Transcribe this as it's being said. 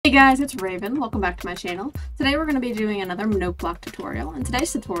guys, it's Raven. Welcome back to my channel. Today we're going to be doing another Noteblock tutorial. In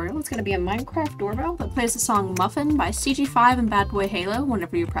today's tutorial, it's going to be a Minecraft doorbell that plays the song Muffin by CG5 and BadBoyHalo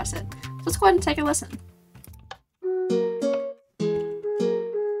whenever you press it. So let's go ahead and take a listen.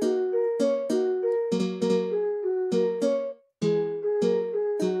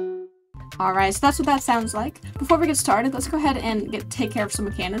 Alright, so that's what that sounds like. Before we get started, let's go ahead and take care of some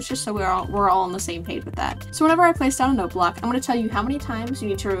mechanics just so we're all on the same page with that. So whenever I place down a note block, I'm going to tell you how many times you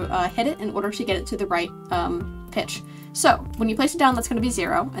need to hit it in order to get it to the right pitch. So when you place it down, that's going to be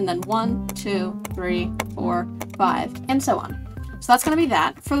 0, and then 1, 2, 3, 4, 5, and so on. So that's going to be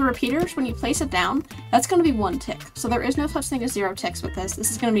that. For the repeaters, when you place it down, that's going to be 1 tick. So there is no such thing as 0 ticks with this.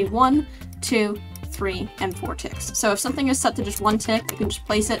 This is going to be 1, 2, 3, and 4 ticks. So if something is set to just 1 tick, you can just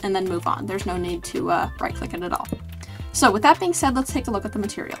place it and then move on. There's no need to right click it at all. So with that being said, let's take a look at the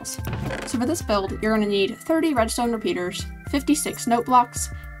materials. So for this build, you're going to need 30 redstone repeaters, 56 note blocks,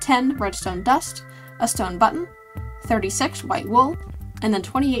 10 redstone dust, a stone button, 36 white wool, and then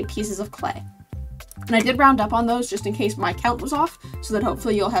 28 pieces of clay. And I did round up on those just in case my count was off, so that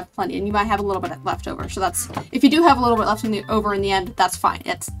hopefully you'll have plenty, and you might have a little bit left over. So that's, if you do have a little bit left over in the end, that's fine.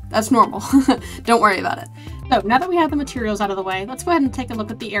 That's normal. Don't worry about it. So now that we have the materials out of the way, let's go ahead and take a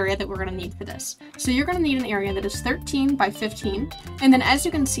look at the area that we're going to need for this. So you're going to need an area that is 13 by 15, and then as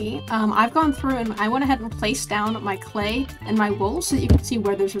you can see, I've gone through and I went ahead and placed down my clay and my wool so that you can see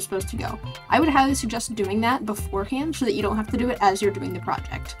where those are supposed to go. I would highly suggest doing that beforehand so that you don't have to do it as you're doing the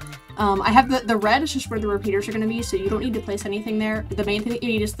project. I have the red is just where the repeaters are going to be, so you don't need to place anything there. The main thing that you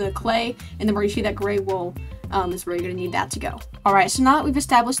need is the clay, and then where you see that gray wool is where you're going to need that to go. Alright, so now that we've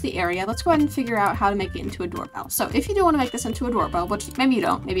established the area, let's go ahead and figure out how to make it into a doorbell. So if you do want to make this into a doorbell, which maybe you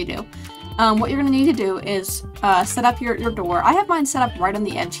don't, maybe you do, what you're going to need to do is set up your door. I have mine set up right on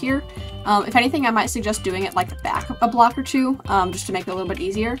the edge here. If anything, I might suggest doing it like back a block or two, just to make it a little bit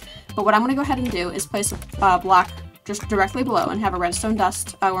easier. But what I'm going to go ahead and do is place a block just directly below and have a redstone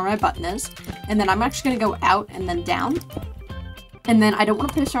dust where my button is, and then I'm actually going to go out and then down, and then I don't want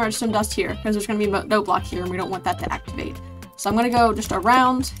to place a redstone dust here because there's going to be a note block here and we don't want that to activate. So I'm going to go just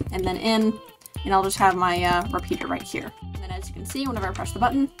around and then in, and I'll just have my repeater right here. And then as you can see, whenever I press the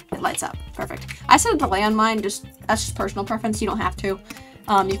button, it lights up. Perfect. I set a delay on mine, that's just personal preference, you don't have to.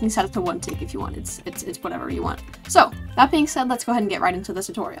 You can set it to 1 tick if you want, it's whatever you want. So that being said, let's go ahead and get right into the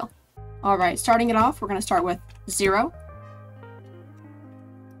tutorial. Alright, starting it off, we're going to start with 0,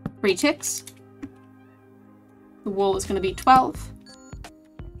 3 ticks, the wool is going to be 12,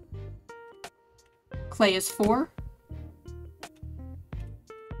 clay is 4,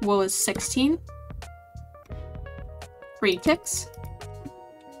 wool is 16, 3 ticks,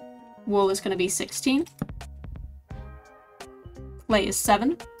 wool is going to be 16, clay is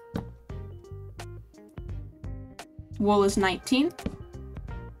 7, wool is 19,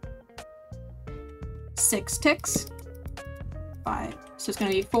 6 ticks, 5, so it's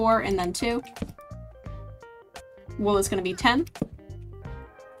going to be 4 and then 2, wool is going to be 10,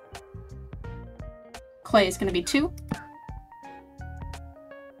 clay is going to be 2,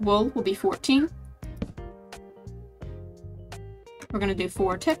 wool will be 14, we're going to do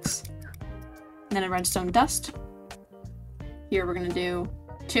 4 ticks, and then a redstone dust, here we're going to do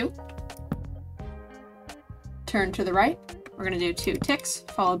 2, turn to the right, we're going to do 2 ticks,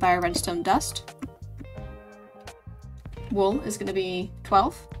 followed by a redstone dust, wool is going to be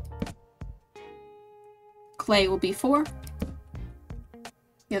 12, clay will be 4,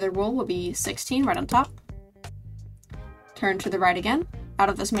 the other wool will be 16 right on top, turn to the right again, out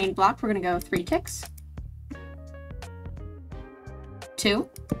of this main block we're going to go 3 ticks, 2,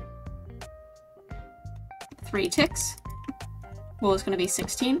 3 ticks, wool is going to be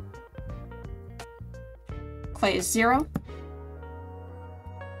 16, clay is 0,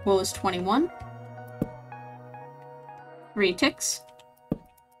 wool is 21, 3 ticks,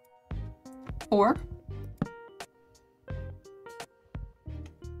 4,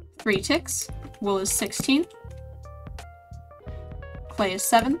 3 ticks, wool is 16, clay is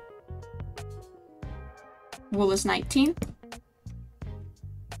 7, wool is 19,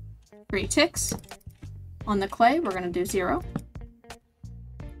 3 ticks, on the clay we're going to do 0,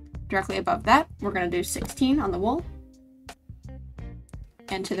 directly above that we're going to do 16 on the wool,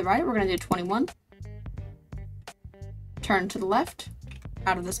 and to the right we're going to do 21, turn to the left,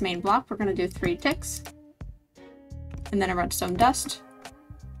 out of this main block we're going to do 3 ticks, and then a redstone dust,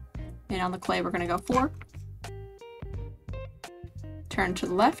 and on the clay we're going to go 4, turn to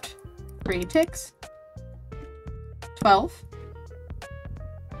the left, 3 ticks, 12,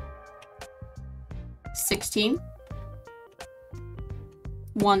 16,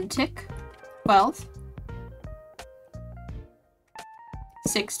 1 tick, 12,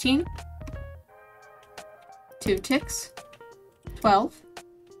 16. 2 ticks. 12.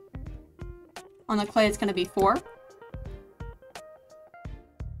 On the clay, it's going to be 4.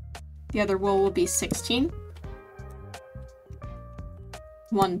 The other wool will be 16.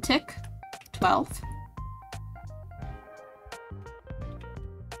 1 tick. 12.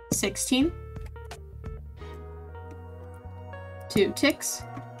 16. 2 ticks.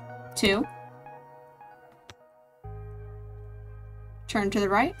 2. Turn to the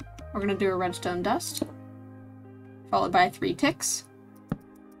right. We're going to do a redstone dust, followed by 3 ticks.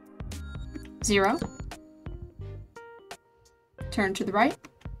 0. Turn to the right.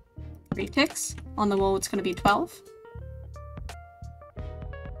 3 ticks. On the wool, it's going to be 12.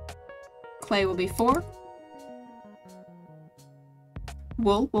 Clay will be 4.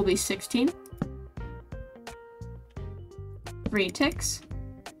 Wool will be 16. 3 ticks.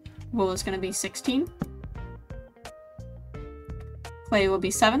 Wool is going to be 16. Clay will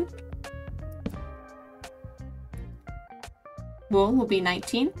be 7. Wool will be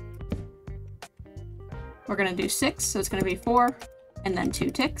 19. We're going to do 6, so it's going to be 4, and then 2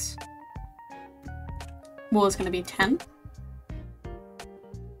 ticks. Wool is going to be 10.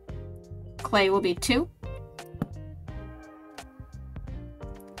 Clay will be 2.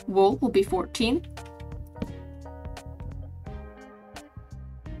 Wool will be 14.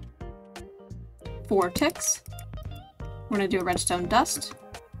 4 ticks. We're going to do a redstone dust.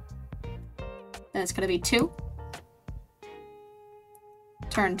 Then it's going to be 2.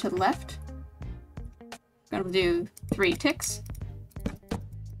 Turn to the left. We're going to do 3 ticks.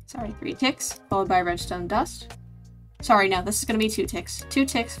 Sorry, 3 ticks, followed by redstone dust. Sorry, no, this is going to be 2 ticks. 2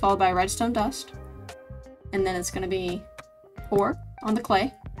 ticks, followed by redstone dust. And then it's going to be 4 on the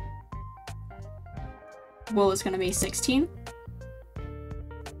clay. Wool is going to be 16.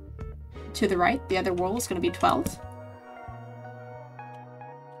 To the right, the other wool is going to be 12.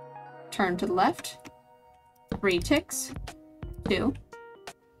 Turn to the left. 3 ticks. 2.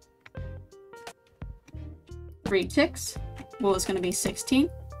 3 ticks. Wool is going to be 16.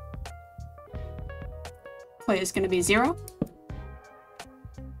 Clay is going to be 0.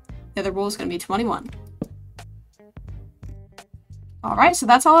 The other wool is going to be 21. Alright, so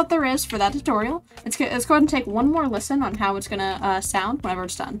that's all that there is for that tutorial. Let's go ahead and take one more listen on how it's going to sound whenever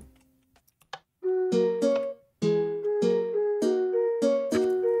it's done.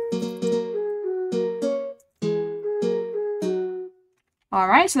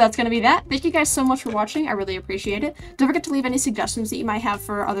 Alright, so that's going to be that. Thank you guys so much for watching. I really appreciate it. Don't forget to leave any suggestions that you might have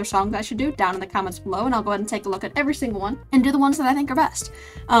for other songs I should do down in the comments below, and I'll go ahead and take a look at every single one and do the ones that I think are best.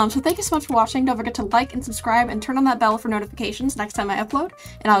 So thank you so much for watching. Don't forget to like and subscribe and turn on that bell for notifications next time I upload,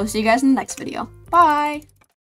 and I will see you guys in the next video. Bye!